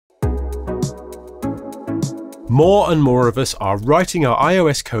More and more of us are writing our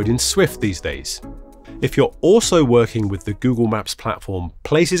iOS code in Swift these days. If you're also working with the Google Maps platform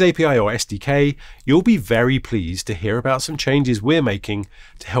Places API or SDK, you'll be very pleased to hear about some changes we're making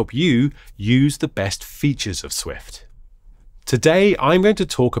to help you use the best features of Swift. Today, I'm going to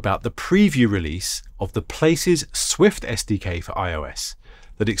talk about the preview release of the Places Swift SDK for iOS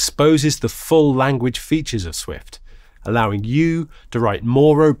that exposes the full language features of Swift, allowing you to write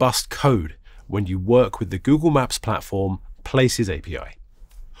more robust code when you work with the Google Maps platform Places API.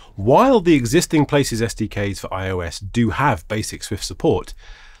 While the existing Places SDKs for iOS do have basic Swift support,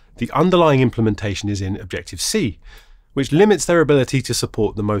 the underlying implementation is in Objective-C, which limits their ability to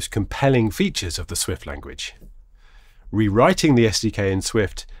support the most compelling features of the Swift language. Rewriting the SDK in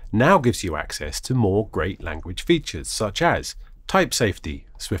Swift now gives you access to more great language features such as type safety,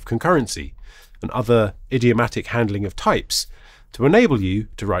 Swift concurrency, and other idiomatic handling of types to enable you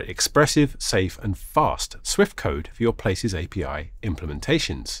to write expressive, safe, and fast Swift code for your Places API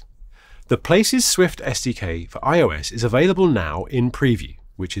implementations. The Places Swift SDK for iOS is available now in preview,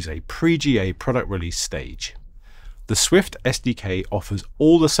 which is a pre-GA product release stage. The Swift SDK offers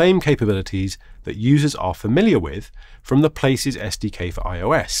all the same capabilities that users are familiar with from the Places SDK for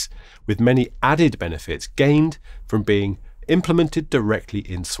iOS, with many added benefits gained from being implemented directly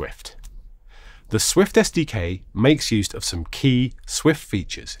in Swift. The Swift SDK makes use of some key Swift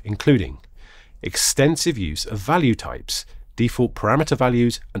features, including extensive use of value types, default parameter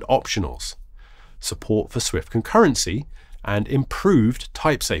values, and optionals, support for Swift concurrency, and improved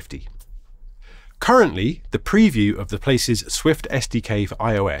type safety. Currently, the preview of the Places Swift SDK for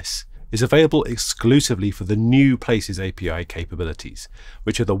iOS is available exclusively for the new Places API capabilities,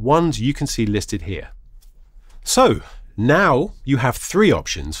 which are the ones you can see listed here. So, now you have three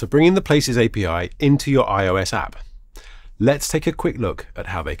options for bringing the Places API into your iOS app. Let's take a quick look at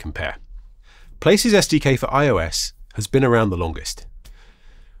how they compare. Places SDK for iOS has been around the longest.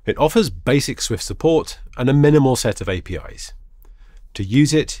 It offers basic Swift support and a minimal set of APIs. To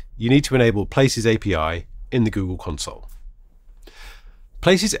use it, you need to enable Places API in the Google console.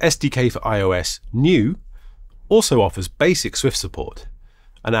 Places SDK for iOS New also offers basic Swift support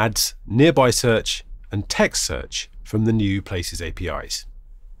and adds nearby search and text search from the new Places APIs.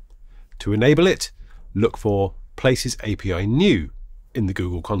 To enable it, look for Places API New in the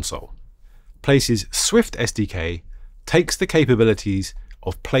Google console. Places Swift SDK takes the capabilities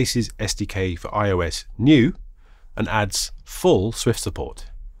of Places SDK for iOS New and adds full Swift support.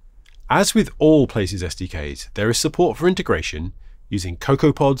 As with all Places SDKs, there is support for integration using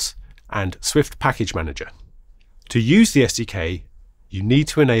CocoaPods and Swift Package Manager. To use the SDK, you need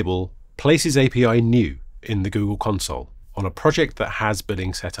to enable Places API New in the Google console on a project that has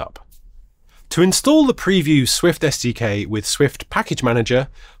billing set up. To install the preview Swift SDK with Swift Package Manager,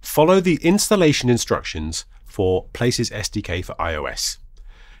 follow the installation instructions for Places SDK for iOS.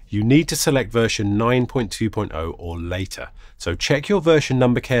 You need to select version 9.2.0 or later, so check your version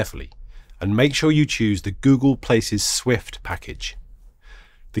number carefully and make sure you choose the Google Places Swift package.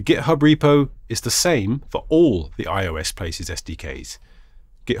 The GitHub repo is the same for all the iOS Places SDKs.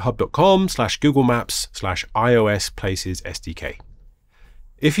 github.com/Google Maps/iOS Places SDK.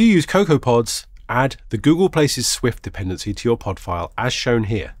 If you use CocoaPods, add the Google Places Swift dependency to your pod file as shown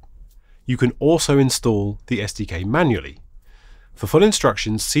here. You can also install the SDK manually. For full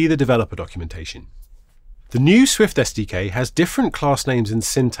instructions, see the developer documentation. The new Swift SDK has different class names and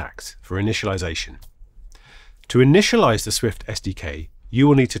syntax for initialization. To initialize the Swift SDK, you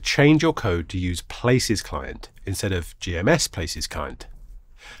will need to change your code to use Places Client instead of GMS Places Client.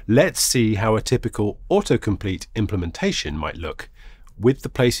 Let's see how a typical autocomplete implementation might look with the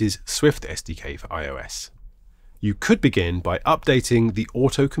Places Swift SDK for iOS. You could begin by updating the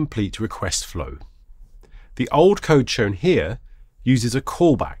autocomplete request flow. The old code shown here uses a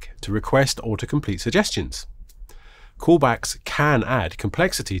callback to request autocomplete suggestions. Callbacks can add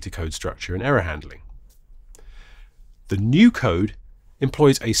complexity to code structure and error handling. The new code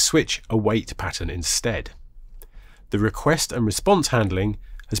employs a switch await pattern instead. The request and response handling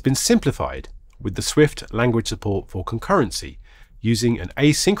has been simplified with the Swift language support for concurrency using an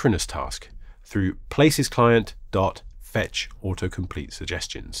asynchronous task through placesclient.fetch autocomplete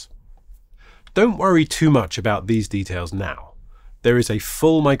suggestions. Don't worry too much about these details now. There is a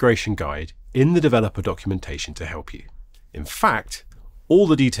full migration guide in the developer documentation to help you. In fact, all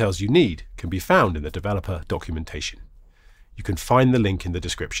the details you need can be found in the developer documentation. You can find the link in the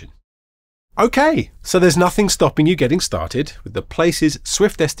description. Okay, so there's nothing stopping you getting started with the Places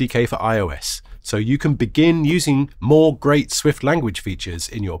Swift SDK for iOS, so you can begin using more great Swift language features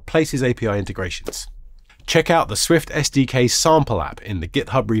in your Places API integrations. Check out the Swift SDK sample app in the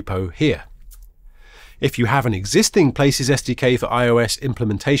GitHub repo here. If you have an existing Places SDK for iOS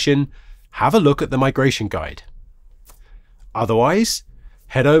implementation, have a look at the migration guide. Otherwise,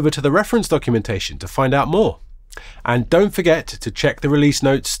 head over to the reference documentation to find out more. And don't forget to check the release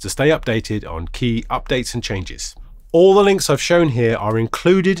notes to stay updated on key updates and changes. All the links I've shown here are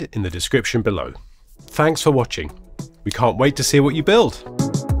included in the description below. Thanks for watching. We can't wait to see what you build.